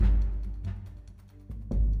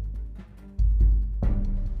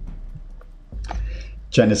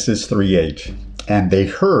Genesis 3:8. And they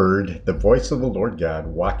heard the voice of the Lord God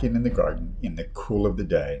walking in the garden in the cool of the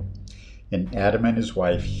day. And Adam and his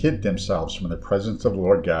wife hid themselves from the presence of the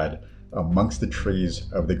Lord God amongst the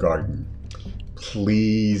trees of the garden.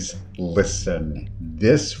 Please listen.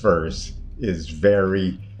 This verse is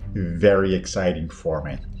very, very exciting for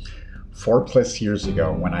me. 4+ years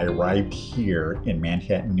ago, when I arrived here in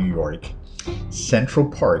Manhattan, New York, Central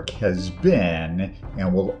Park has been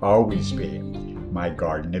and will always be my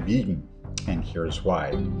Garden of Eden. And here's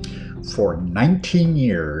why. For 19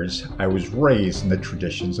 years, I was raised in the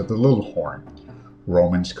traditions of the Little Horn,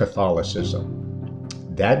 Roman Catholicism.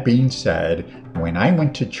 That being said, when I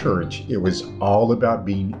went to church, it was all about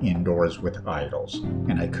being indoors with idols,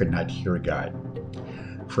 and I could not hear God.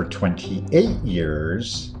 For 28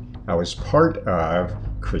 years, I was part of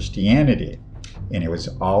Christianity, and it was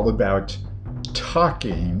all about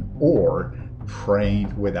talking or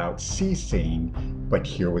praying without ceasing. But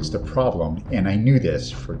here was the problem, and I knew this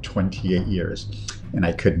for 28 years, and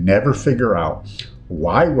I could never figure out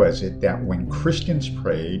why was it that when Christians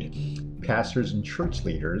prayed, pastors and church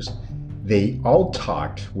leaders, they all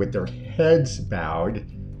talked with their heads bowed,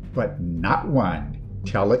 but not one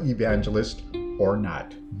televangelist or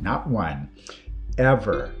not one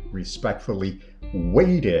ever respectfully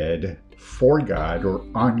waited for God or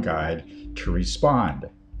on God to respond.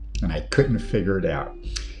 And I couldn't figure it out.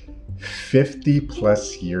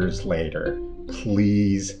 50+ years later,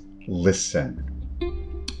 please listen.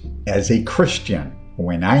 As a Christian,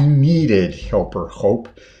 when I needed help or hope,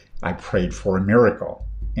 I prayed for a miracle,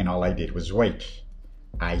 and all I did was wait.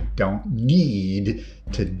 I don't need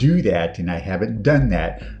to do that, and I haven't done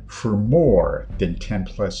that for more than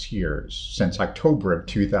 10+ years, since October of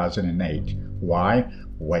 2008. Why?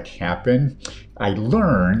 What happened? I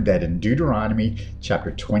learned that in Deuteronomy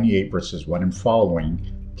chapter 28, verses 1 and following,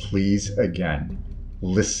 please again,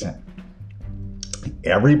 listen.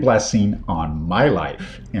 Every blessing on my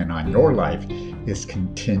life and on your life is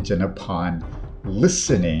contingent upon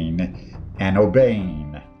listening and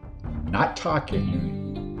obeying, not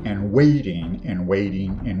talking and waiting and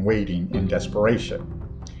waiting and waiting in desperation.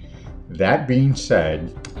 That being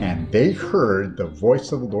said, and they heard the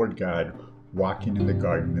voice of the Lord God walking in the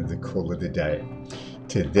garden in the cool of the day.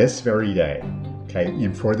 To this very day, okay,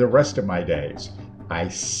 and for the rest of my days, I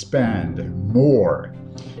spend more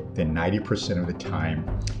than 90% of the time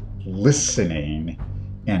listening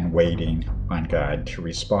and waiting on God to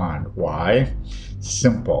respond. Why?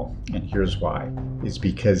 Simple, and here's why, is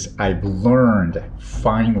because I've learned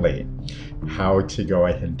finally how to go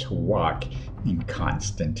ahead and to walk in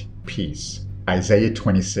constant peace. Isaiah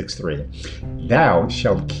 26:3. Thou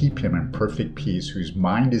shalt keep him in perfect peace, whose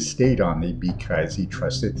mind is stayed on thee, because he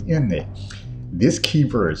trusteth in thee. This key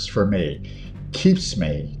verse for me keeps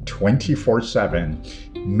me 24/7,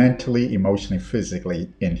 mentally, emotionally,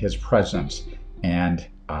 physically in his presence, and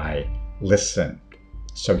I listen.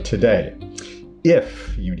 So today,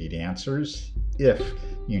 if you need answers, if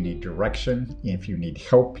you need direction, if you need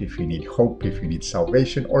help, if you need hope, if you need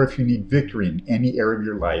salvation, or if you need victory in any area of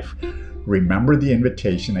your life, remember the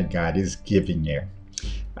invitation that God is giving you.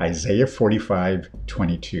 Isaiah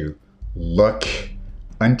 45:22. Look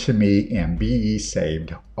unto me and be ye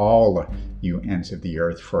saved, all you ends of the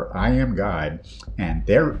earth, for I am God, and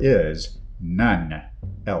there is none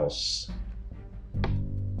else.